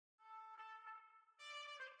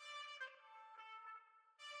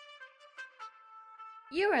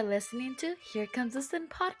You are listening to Here Comes the Sun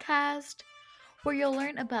podcast, where you'll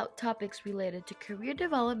learn about topics related to career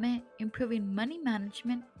development, improving money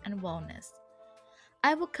management, and wellness.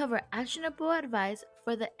 I will cover actionable advice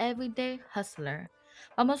for the everyday hustler.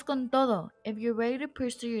 Vamos con todo. If you're ready to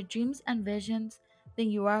pursue your dreams and visions, then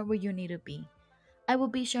you are where you need to be. I will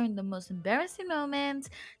be sharing the most embarrassing moments,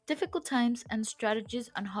 difficult times, and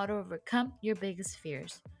strategies on how to overcome your biggest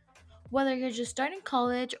fears. Whether you're just starting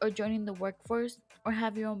college or joining the workforce or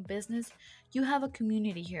have your own business, you have a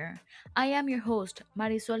community here. I am your host,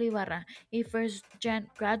 Marisol Ibarra, a first gen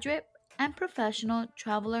graduate and professional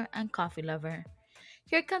traveler and coffee lover.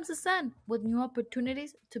 Here comes the sun with new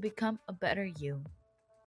opportunities to become a better you.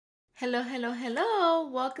 Hello, hello, hello.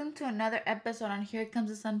 Welcome to another episode on Here Comes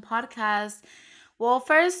the Sun podcast. Well,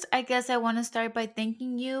 first, I guess I want to start by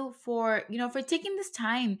thanking you for taking this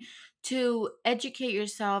time to educate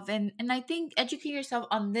yourself and I think educate yourself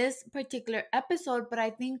on this particular episode, but I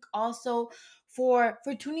think also for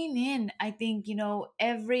tuning in. I think,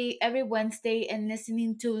 every Wednesday and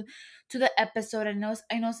listening to the episode. I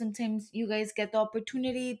know sometimes you guys get the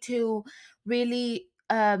opportunity to really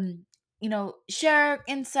share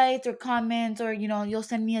insights or comments, or you'll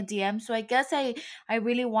send me a DM. So I guess I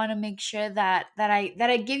really want to make sure that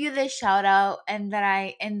I give you this shout out, and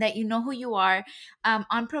that you know who you are,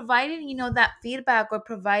 on providing that feedback, or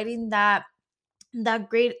providing that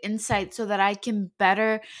great insight, so that I can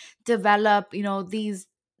better develop these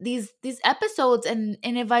episodes. And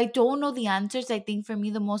if I don't know the answers, I think for me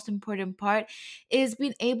the most important part is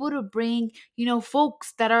being able to bring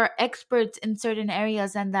folks that are experts in certain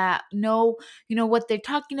areas, and that know what they're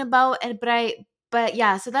talking about. But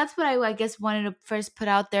yeah, so that's what I guess wanted to first put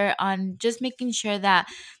out there, on just making sure that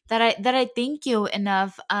I thank you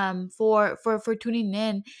enough for tuning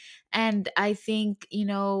in. And I think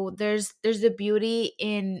there's a beauty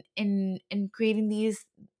in creating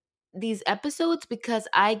these episodes, because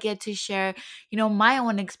I get to share my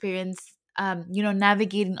own experience,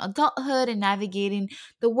 navigating adulthood and navigating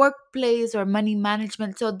the workplace or money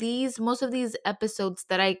management. So these most of these episodes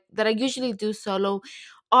that I usually do solo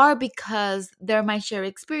are because they're my shared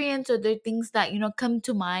experience, or they're things that come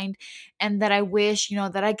to mind, and that I wish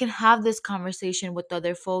that I can have this conversation with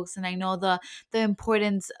other folks. And I know the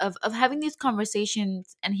importance of having these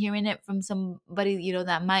conversations and hearing it from somebody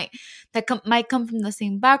might come from the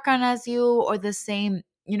same background as you, or the same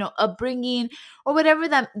upbringing, or whatever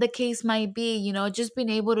that the case might be. Just being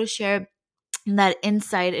able to share that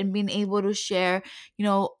insight, and being able to share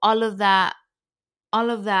all of that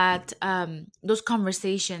those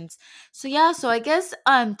conversations. So yeah, so I guess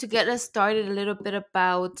to get us started a little bit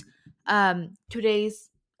about today's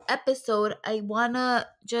episode, I want to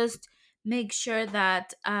just make sure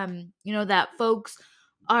that that folks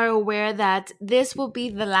are aware that this will be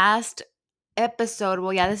the last episode.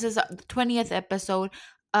 Well, yeah, this is the 20th episode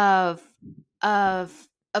of of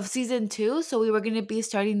season 2. So we were going to be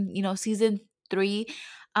starting season 3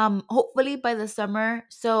 hopefully by the summer.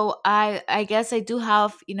 So I guess I do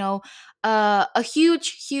have a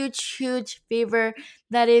huge favor,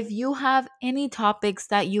 that if you have any topics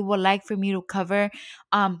that you would like for me to cover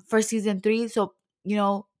for season 3. So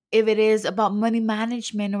if it is about money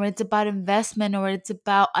management, or it's about investment, or it's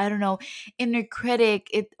about, I don't know, inner critic,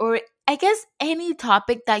 or I guess any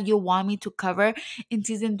topic that you want me to cover in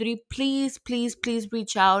season 3, please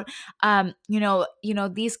reach out.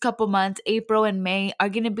 These couple months, April and May, are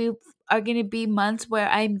gonna be months where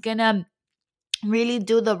I'm gonna really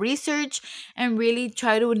do the research, and really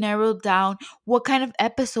try to narrow down what kind of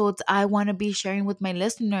episodes I want to be sharing with my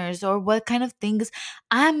listeners, or what kind of things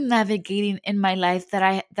I'm navigating in my life, that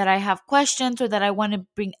I have questions, or that I want to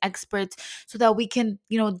bring experts, so that we can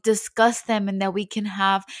discuss them, and that we can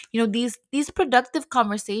have these productive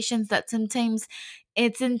conversations, that sometimes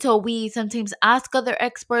it's until we sometimes ask other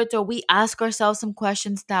experts, or we ask ourselves some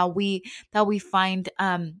questions, that we find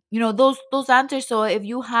those answers. So if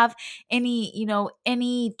you have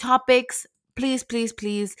any topics, please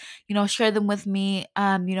share them with me.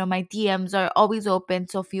 My DMs are always open,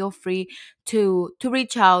 so feel free to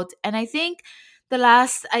reach out. And I think the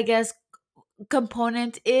last, I guess,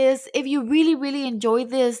 component is, if you really enjoy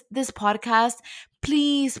this podcast,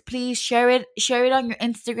 please share it on your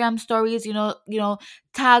Instagram stories.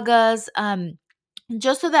 Tag us,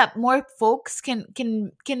 just so that more folks can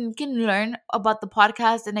learn about the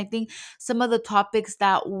podcast. And I think some of the topics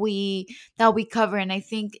that we cover. And I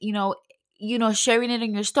think sharing it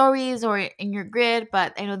in your stories, or in your grid.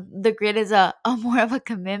 But I know the grid is a more of a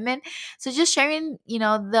commitment. So just sharing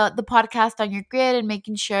the podcast on your grid, and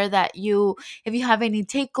making sure that if you have any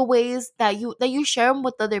takeaways, that you share them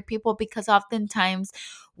with other people, because oftentimes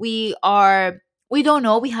we are we don't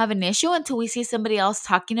know we have an issue until we see somebody else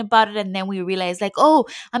talking about it, and then we realize like, oh,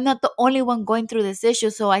 I'm not the only one going through this issue.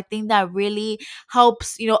 So I think that really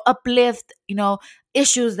helps, uplift,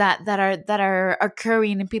 issues that are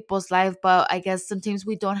occurring in people's life. But I guess sometimes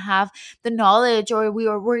we don't have the knowledge, or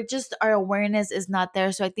we're just, our awareness is not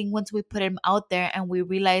there. So I think once we put them out there and we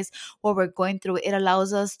realize what we're going through, it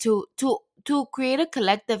allows us to create a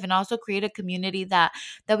collective and also create a community that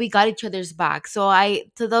we got each other's back. So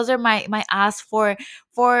those are my asks for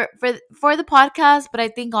the podcast, but I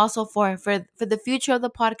think also for the future of the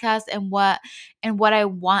podcast, and what I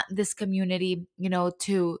want this community,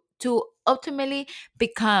 to ultimately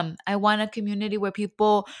become. I want a community where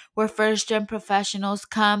people, where first gen professionals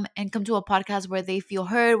come to a podcast where they feel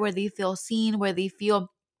heard, where they feel seen, where they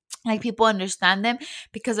feel like people understand them,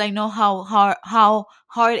 because I know how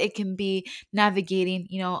hard it can be navigating,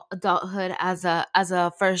 adulthood as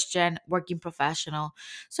a first gen working professional.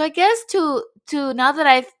 So I guess to now that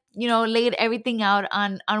I've, laid everything out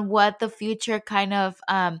on what the future kind of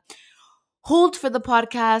hold for the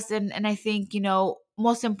podcast, and I think,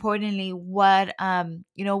 most importantly, what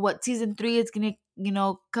season 3 is gonna,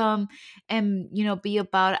 come and, be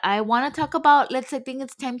about. I want to talk about, I think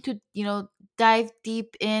it's time to, dive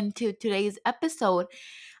deep into today's episode,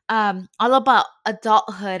 all about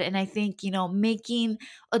adulthood, and I think, making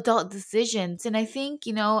adult decisions. And I think,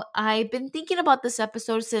 I've been thinking about this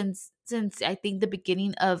episode since I think the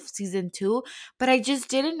beginning of season 2, but I just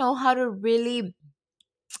didn't know how to really,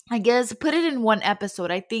 I guess, put it in one episode.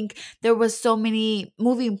 I think there was so many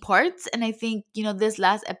moving parts, and I think, this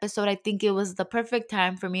last episode, I think it was the perfect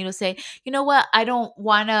time for me to say, you know what, I don't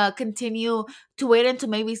want to continue to wait until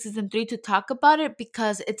maybe season 3 to talk about it,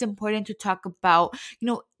 because it's important to talk about,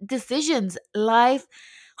 decisions,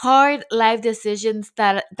 hard life decisions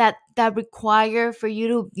that require for you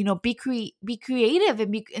to, be creative,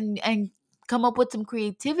 and come up with some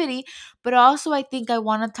creativity. But also I think I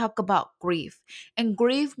want to talk about grief, and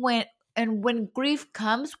when grief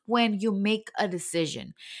comes when you make a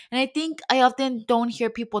decision. And I think I often don't hear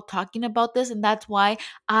people talking about this, and that's why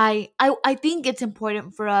I think it's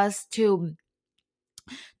important for us to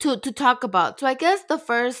talk about. So I guess the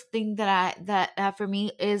first thing that for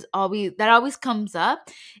me is always comes up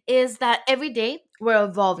is that every day we're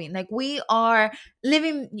evolving. Like, we are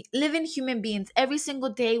living human beings. Every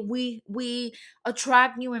single day we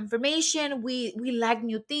attract new information, we like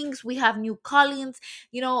new things, we have new callings.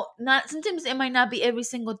 Not sometimes it might not be every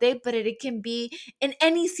single day, but it can be in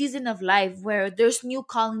any season of life where there's new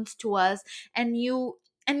callings to us, and new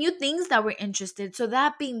things that we're interested. So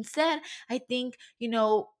that being said, I think,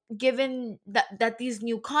 given that these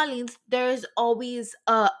new callings, there's always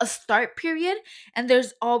a start period, and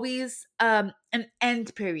there's always an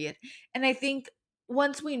end period. And I think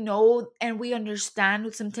once we know and we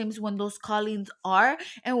understand sometimes when those callings are,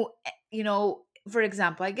 and for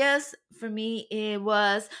example, I guess for me it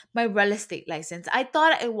was my real estate license. I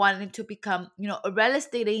thought I wanted to become, a real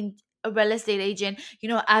estate agent,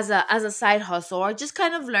 as a side hustle, or just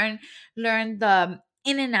kind of learn the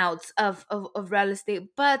in and outs of real estate.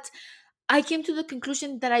 But I came to the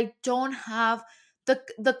conclusion that I don't have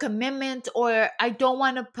the commitment, or I don't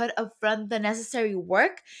want to put upfront the necessary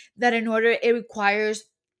work that in order it requires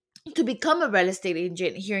to become a real estate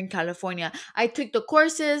agent here in California. I took the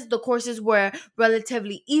courses were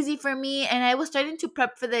relatively easy for me, and I was starting to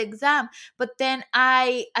prep for the exam. But then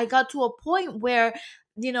I got to a point where,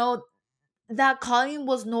 you know that calling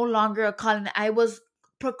was no longer a calling. I was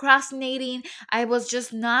procrastinating. I was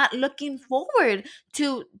just not looking forward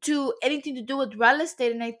to anything to do with real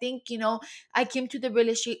estate. And I think, I came to the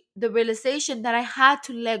realization that I had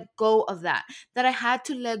to let go of that. That I had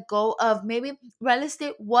to let go of, maybe real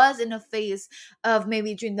estate was in a phase of,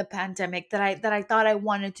 maybe during the pandemic, that I thought I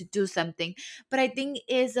wanted to do something. But I think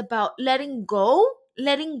it's about letting go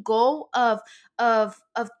of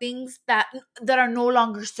things that are no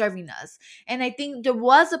longer serving us. And I think there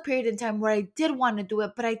was a period in time where I did want to do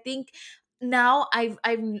it, but I think now I've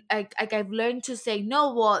learned to say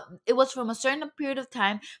no. Well, it was from a certain period of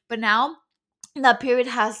time, but now that period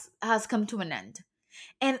has come to an end.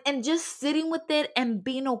 And just sitting with it and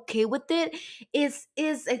being okay with it is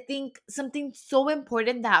I think something so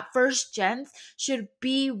important that first gens should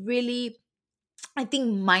be really, I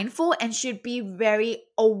think, mindful, and should be very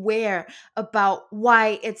aware about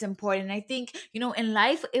why it's important. I think, in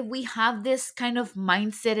life, if we have this kind of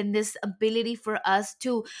mindset and this ability for us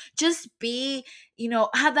to just be,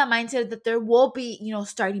 have that mindset that there will be,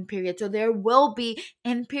 starting periods, or there will be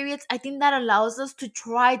end periods. I think that allows us to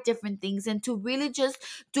try different things, and to really just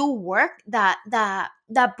do work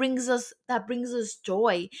that brings us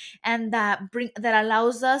joy, and that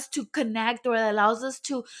allows us to connect, or that allows us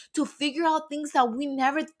to figure out things that we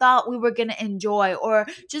never thought we were going to enjoy, or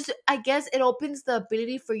just, I guess, it opens the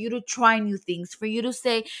ability for you to try new things, for you to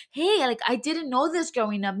say, hey, like, I didn't know this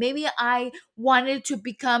growing up. Maybe I wanted to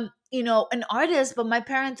become, an artist, but my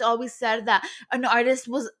parents always said that an artist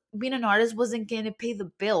was being an artist wasn't going to pay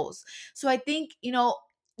the bills. So I think,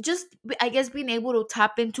 just, I guess, being able to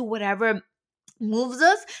tap into whatever moves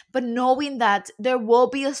us, but knowing that there will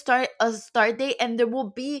be a start date, and there will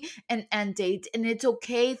be an end date, and it's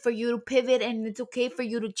okay for you to pivot, and it's okay for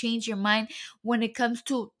you to change your mind when it comes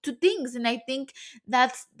to things. And I think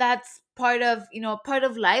that's part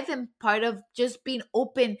of life, and part of just being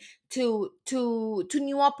open to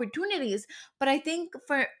new opportunities. But I think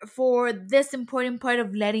for this important part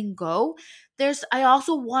of letting go, I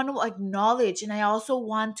also want to acknowledge, and I also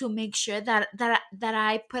want to make sure that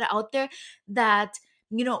I put out there that,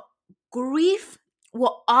 you know grief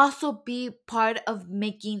will also be part of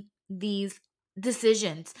making these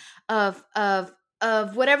decisions of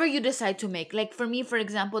whatever you decide to make. Like, for me, for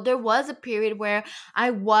example, there was a period where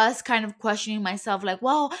I was kind of questioning myself, like,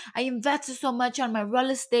 wow, I invested so much on my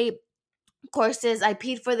real estate courses, I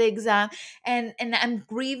paid for the exam, and I'm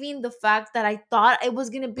grieving the fact that I thought I was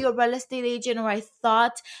gonna be a real estate agent, or I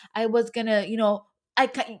thought I was gonna,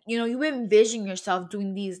 you envision yourself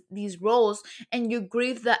doing these roles, and you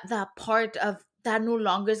grieve that part of that no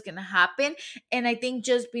longer is gonna happen. And I think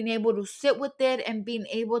just being able to sit with it, and being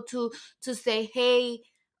able to say, hey,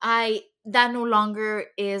 I that no longer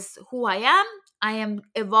is who I am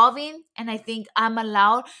evolving, and I think I'm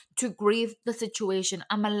allowed to grieve the situation.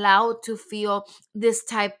 I'm allowed to feel this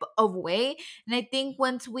type of way. And I think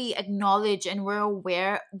once we acknowledge and we're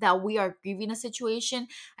aware that we are grieving a situation,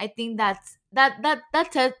 I think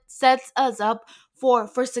sets us up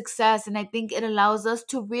for success. And I think it allows us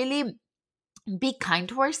to really be kind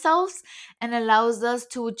to ourselves, and allows us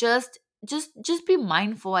to just be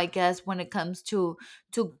mindful, I guess, when it comes to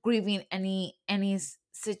grieving any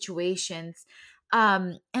situations.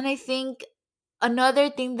 And I think another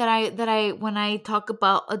thing that I when I talk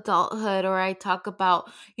about adulthood, or I talk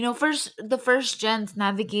about, first gens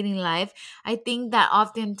navigating life, I think that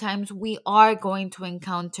oftentimes we are going to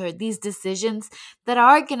encounter these decisions that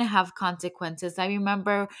are going to have consequences. I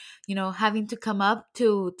remember, having to come up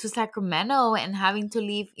to Sacramento, and having to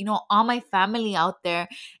leave, all my family out there.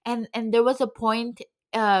 And there was a point,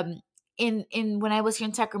 in when I was here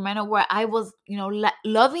in Sacramento, where I was,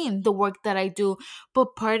 loving the work that I do,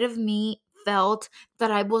 but part of me felt that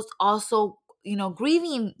I was also,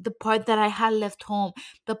 grieving the part that I had left home,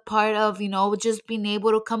 the part of, just being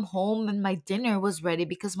able to come home and my dinner was ready,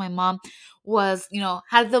 because my mom was,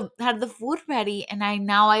 had the food ready, and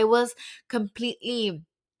I was completely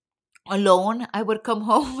alone. I would come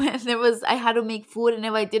home and I had to make food, and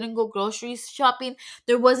if I didn't go grocery shopping,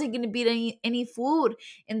 there wasn't going to be any food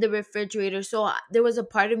in the refrigerator. So there was a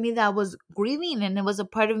part of me that was grieving, and there was a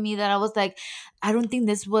part of me that I was like, I don't think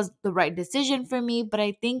this was the right decision for me. But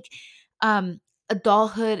I think um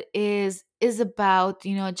adulthood is about,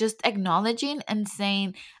 just acknowledging and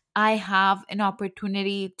saying, I have an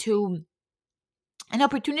opportunity,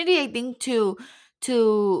 I think, to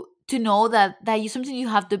know that you sometimes you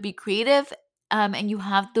have to be creative, and you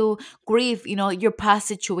have to grieve, your past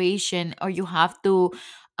situation, or you have to,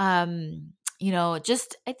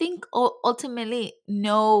 just, I think, ultimately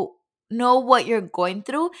know what you're going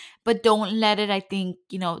through, but don't let it, I think,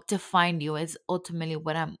 define you, is ultimately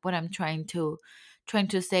what I'm trying to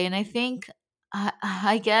say. And I think,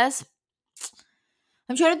 I guess,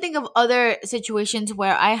 I'm trying to think of other situations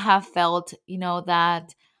where I have felt,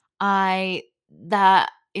 I that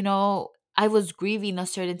I was grieving a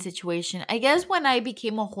certain situation. I guess when I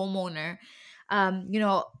became a homeowner,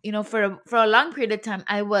 for a long period of time,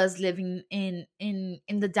 I was living in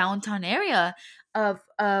the downtown area of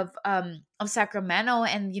Sacramento,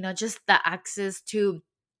 and just the access to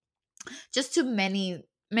many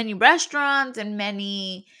restaurants, and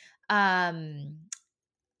many, um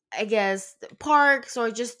I guess, parks,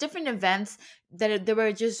 or just different events they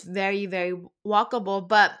were just very, very walkable.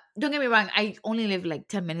 But don't get me wrong, I only live like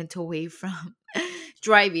 10 minutes away from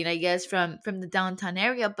driving, I guess, from the downtown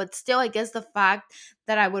area. But still, I guess the fact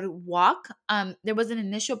that I would walk, there was an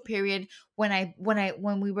initial period when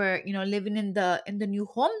we were, living in the new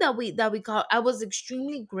home that we got. I was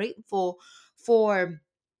extremely grateful for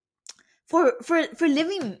for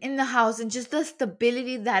living in the house, and just the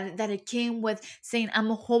stability that it came with saying I'm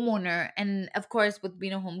a homeowner. And of course, with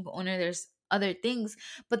being a homeowner, there's other things,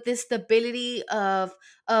 but this stability of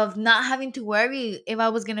not having to worry if I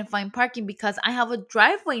was gonna find parking because I have a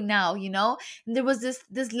driveway now, and there was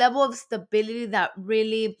this level of stability that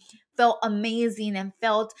really felt amazing and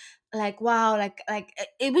felt like wow, like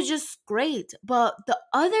it was just great. But the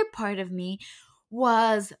other part of me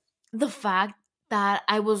was the fact that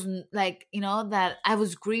I was like, that I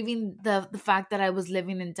was grieving the fact that I was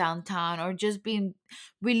living in downtown or just being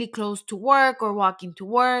really close to work or walking to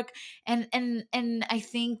work. And I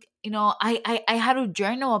think, I had to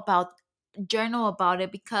journal about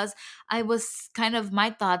it because I was kind of, my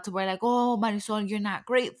thoughts were like, oh, Marisol, you're not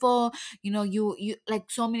grateful. You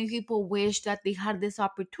like, so many people wish that they had this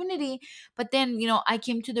opportunity. But then, I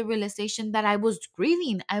came to the realization that I was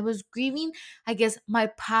grieving, I guess, my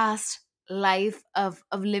past life of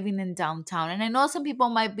living in downtown. And I know some people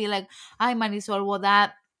might be like, hi, Marisol, well,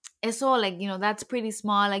 that it's all like, that's pretty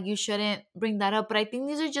small, like you shouldn't bring that up. But I think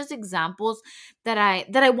these are just examples that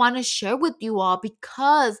I want to share with you all,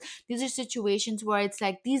 because these are situations where it's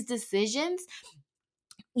like these decisions,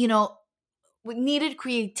 you know needed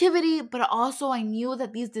creativity, but also I knew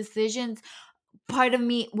that these decisions, part of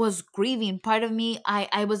me was grieving, part of me,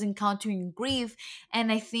 I was encountering grief.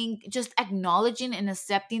 And I think just acknowledging and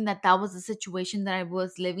accepting that that was the situation that I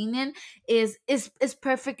was living in is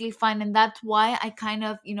perfectly fine. And that's why I kind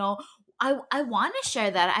of, I want to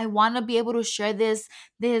share that. I want to be able to share this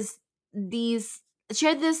these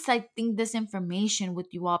share this, I think, this information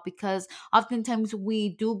with you all, because oftentimes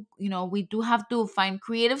we do have to find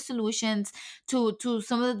creative solutions to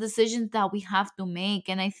some of the decisions that we have to make.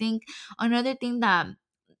 And I think another thing that,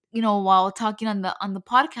 while talking on the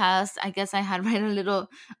podcast, I guess I had read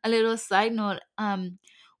a little side note,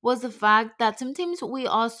 was the fact that sometimes we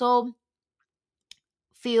also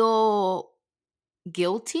feel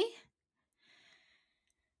guilty.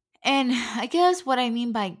 And I guess what I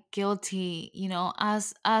mean by guilty,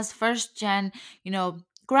 as first gen,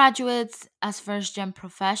 graduates, as first gen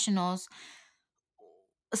professionals,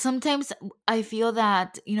 sometimes I feel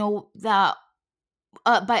that, that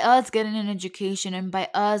by us getting an education, and by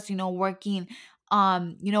us, working,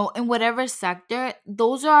 in whatever sector,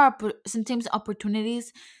 those are sometimes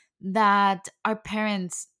opportunities that our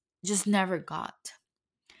parents just never got.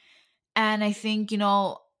 And I think,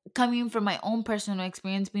 coming from my own personal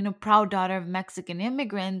experience, being a proud daughter of Mexican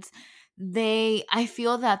immigrants, I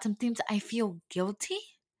feel that sometimes I feel guilty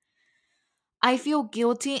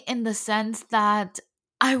in the sense that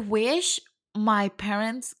I wish my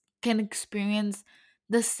parents can experience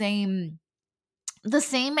the same,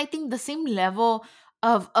 I think, the same level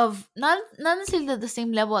of not necessarily the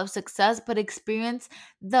same level of success, but experience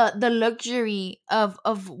the luxury of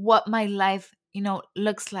what my life,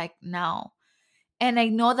 looks like now. And I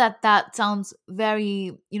know that that sounds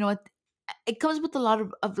very, it comes with a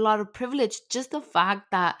lot of privilege, just the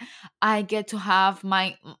fact that I get to have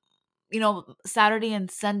my, Saturday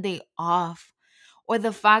and Sunday off, or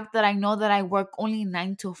the fact that I know that I work only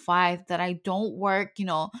 9 to 5, that I don't work,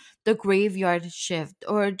 the graveyard shift,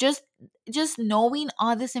 or just knowing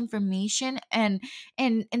all this information, and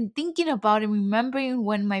thinking about it, remembering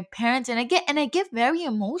when my parents, and I get very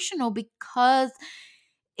emotional, because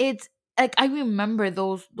it's like I remember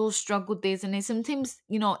those struggle days, and I sometimes,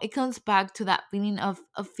 it comes back to that feeling of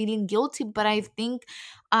feeling guilty. But I think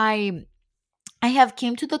I I have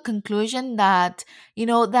came to the conclusion that,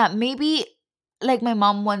 that maybe, like my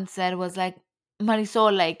mom once said, was like,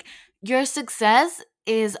 Marisol, like, your success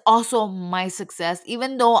is also my success,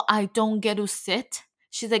 even though I don't get to sit.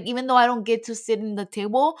 She's like, even though I don't get to sit in the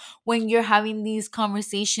table when you're having these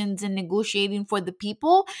conversations and negotiating for the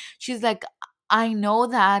people, she's like, I know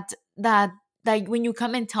that when you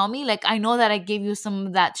come and tell me, like, I know that I gave you some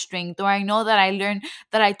of that strength, or I know that I learned,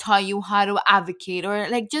 that I taught you how to advocate, or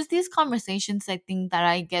like just these conversations, I think, that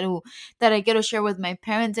I get to share with my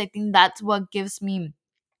parents. I think that's what gives me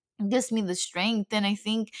the strength. And I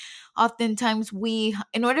think oftentimes,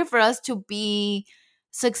 in order for us to be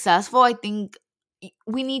successful, I think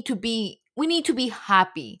we need to be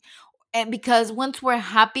happy. And because once we're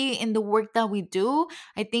happy in the work that we do,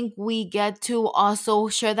 I think we get to also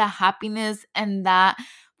share that happiness and that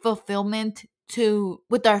fulfillment to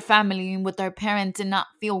with our family and with our parents, and not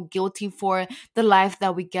feel guilty for the life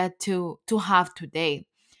that we get to have today.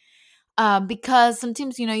 Because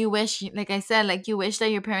sometimes, you wish, like I said, like, you wish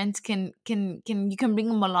that your parents can you can bring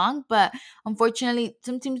them along, but unfortunately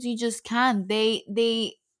sometimes you just can't. They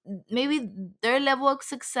maybe their level of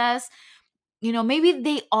success, maybe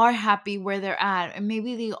they are happy where they're at, and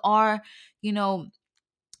maybe they are, you know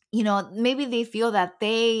maybe they feel that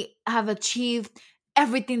they have achieved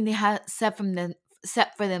everything they have set from them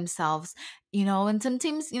set for themselves, and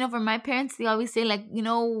sometimes, for my parents, they always say, like,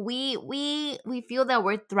 we feel that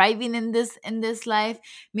we're thriving in this life.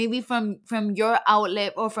 Maybe from your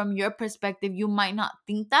outlet or from your perspective, you might not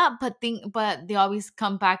think that, but they always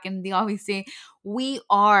come back and they always say, we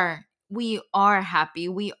are happy,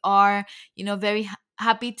 we are, very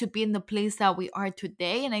happy to be in the place that we are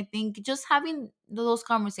today. And I think just having those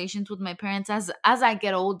conversations with my parents as I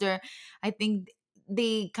get older, I think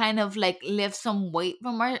they kind of like lift some weight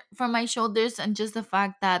from my shoulders, and just the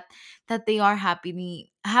fact that they are happy,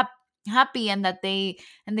 and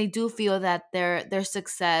they do feel that their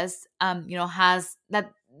success, has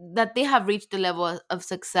that they have reached the level of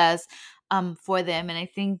success for them. And I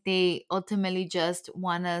think they ultimately just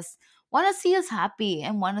want to see us happy,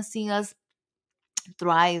 and want to see us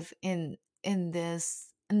thrive in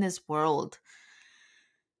this world.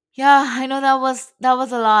 Yeah, I know that was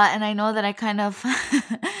a lot, and I know that I kind of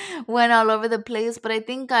went all over the place, but I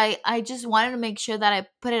think I just wanted to make sure that I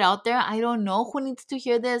put it out there. I don't know who needs to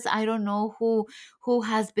hear this. I don't know who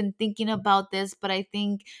has been thinking about this, but I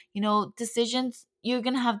think, decisions, you're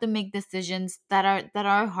going to have to make decisions that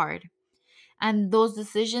are hard. And those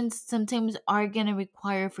decisions sometimes are going to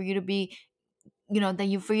require for you to be,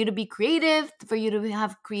 for you to be creative, for you to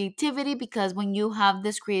have creativity, because when you have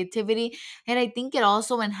this creativity, and I think it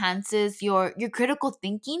also enhances your critical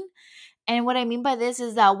thinking. And what I mean by this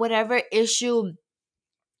is that whatever issue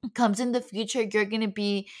comes in the future, you're gonna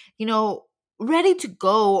be, ready to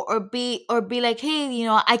go, or be like, hey,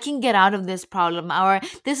 I can get out of this problem, or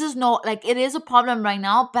this is no, like, it is a problem right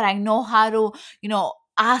now, but I know how to,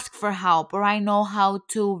 ask for help, or I know how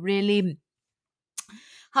to really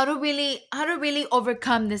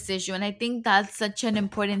overcome this issue. And I think that's such an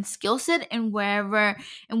important skill set in whatever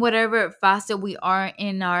facet we are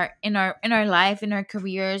in our life, in our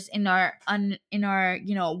careers, in our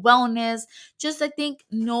wellness. Just, I think,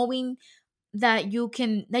 knowing that you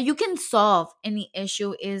can solve any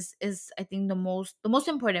issue is I think the most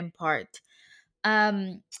important part.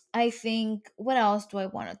 I think, what else do I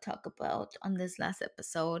want to talk about on this last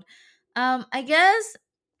episode? I guess,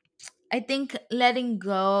 I think letting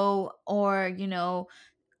go, or,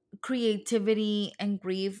 creativity and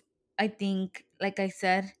grief, I think, like I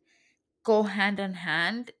said, go hand in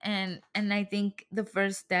hand. And I think the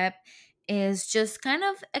first step is just kind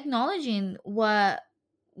of acknowledging what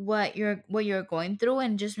you're going through,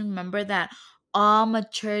 and just remember that all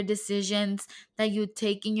mature decisions that you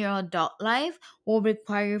take in your adult life will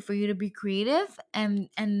require for you to be creative, and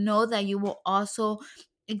know that you will also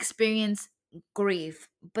experience grief.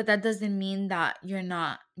 But that doesn't mean that you're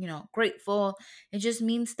not, grateful. It just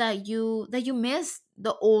means that you miss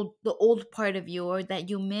the old part of you, or that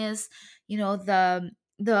you miss, the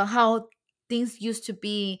how things used to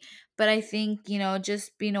be. But I think,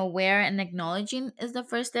 just being aware and acknowledging is the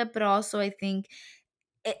first step. But also, I think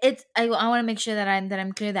I want to make sure that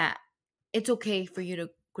I'm clear that it's okay for you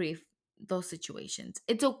to grieve those situations.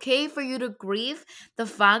 It's okay for you to grieve the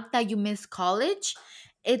fact that you miss college.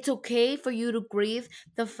 It's okay for you to grieve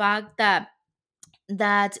the fact that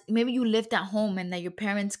maybe you lived at home, and that your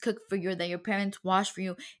parents cooked for you, that your parents washed for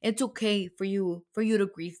you. It's okay for you to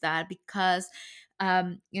grieve that, because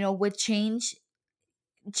with change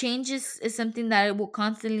is something that it will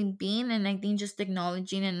constantly be in. And I think just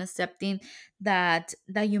acknowledging and accepting that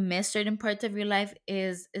you miss certain parts of your life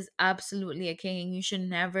is absolutely okay. And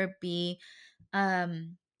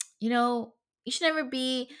um you know you should never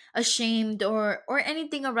be ashamed, or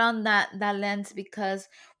anything around that lens, because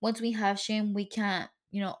once we have shame, we can't,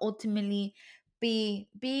 ultimately be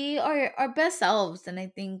our best selves. And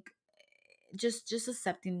I think just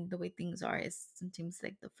accepting the way things are is sometimes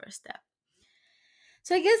like the first step.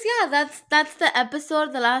 So I guess, yeah, that's the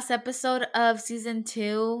episode, the last episode of season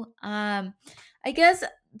 2. I guess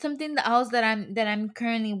something else that I'm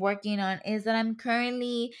currently working on is that I'm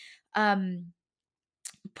currently um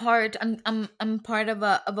I'm part of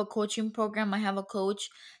a coaching program. I have a coach,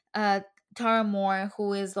 uh Tara Moore,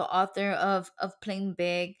 who is the author of Playing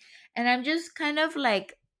Big. And I'm just kind of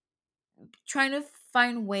like trying to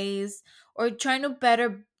find ways, or trying to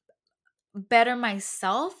better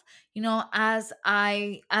myself, as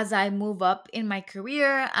I move up in my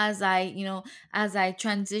career, as I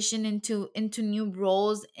transition into new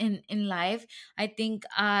roles in life. I think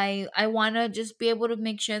I want to just be able to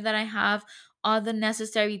make sure that I have all the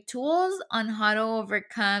necessary tools on how to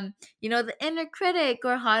overcome, the inner critic,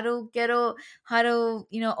 or how to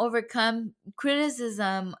overcome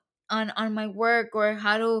criticism on my work, or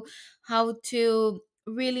how to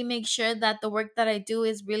really make sure that the work that I do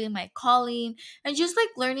is really my calling. And just like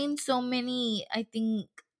learning so many, I think,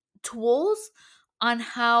 tools on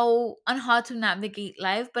how to navigate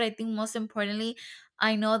life. But I think most importantly,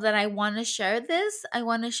 I know that I want to share this. I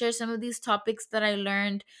want to share some of these topics that I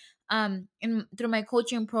learned in through my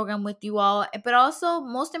coaching program with you all, but also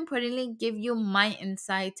most importantly give you my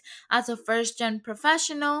insights as a first gen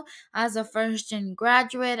professional, as a first gen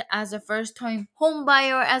graduate, as a first time home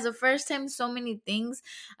buyer, as a first time so many things.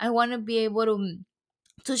 I want to be able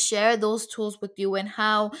to share those tools with you and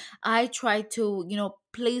how I try to,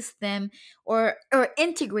 place them or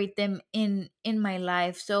integrate them in my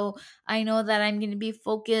life. So I know that I'm going to be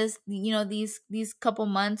focused, these couple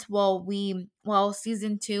months while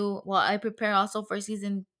season 2, while I prepare also for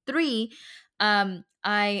season 3. I'm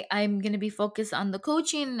going to be focused on the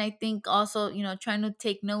coaching, and I think also, trying to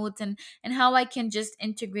take notes and how I can just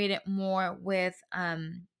integrate it more with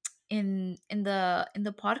in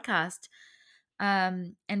the podcast,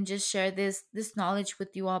 and just share this knowledge with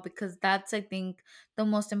you all, because that's, I think, the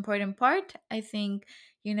most important part. I think,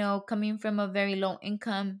 coming from a very low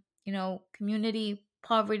income, community,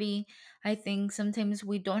 poverty, I think sometimes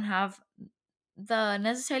we don't have the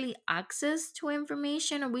necessarily access to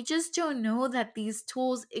information, or we just don't know that these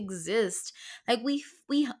tools exist. Like we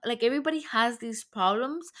like everybody has these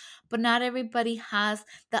problems, but not everybody has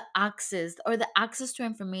the access to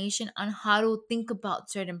information on how to think about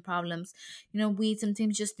certain problems. We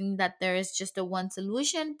sometimes just think that there is just a one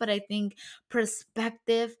solution, but I think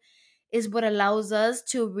perspective is what allows us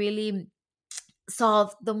to really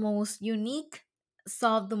solve the most unique,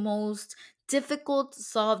 solve the most difficult,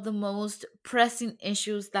 solve the most pressing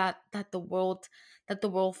issues that the world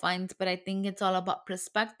finds. But I think it's all about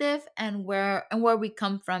perspective and where we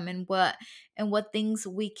come from, and what things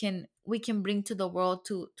we can bring to the world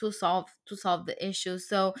to solve the issues.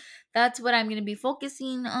 So that's what I'm going to be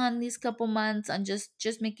focusing on these couple months, on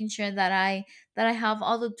just making sure that I have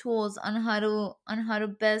all the tools on how to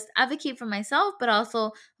best advocate for myself, but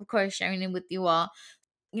also, of course, sharing it with you all.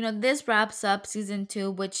 This wraps up season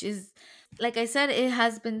 2, which is, like I said, it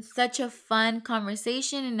has been such a fun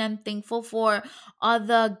conversation, and I'm thankful for all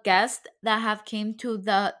the guests that have came to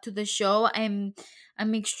the show. I'm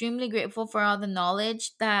extremely grateful for all the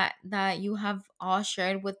knowledge that you have all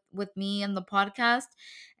shared with me and the podcast,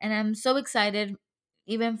 and I'm so excited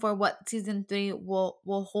even for what season 3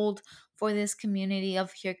 will hold for this community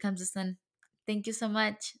of Here Comes the Sun. Thank you so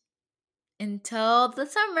much. Until the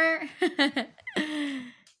summer.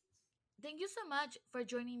 Thank you so much for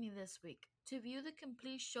joining me this week. To view the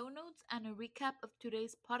complete show notes and a recap of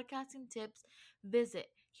today's podcasting tips, visit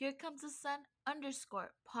Here Comes the Sun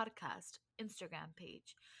 _podcast Instagram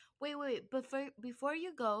page. Wait, before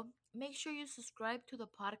you go, make sure you subscribe to the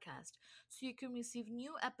podcast so you can receive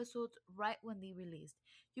new episodes right when they release.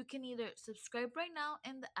 You can either subscribe right now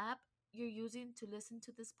in the app you're using to listen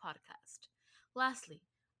to this podcast. Lastly,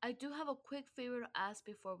 I do have a quick favor to ask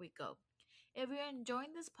before we go. If you're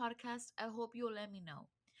enjoying this podcast, I hope you'll let me know.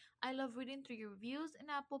 I love reading through your reviews in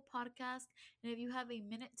Apple Podcasts, and if you have a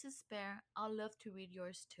minute to spare, I'll love to read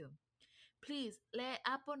yours too. Please let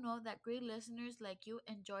Apple know that great listeners like you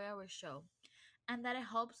enjoy our show, and that it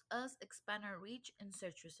helps us expand our reach in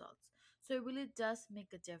search results. So it really does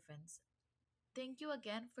make a difference. Thank you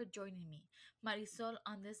again for joining me, Marisol,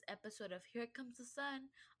 on this episode of Here Comes the Sun.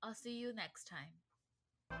 I'll see you next time.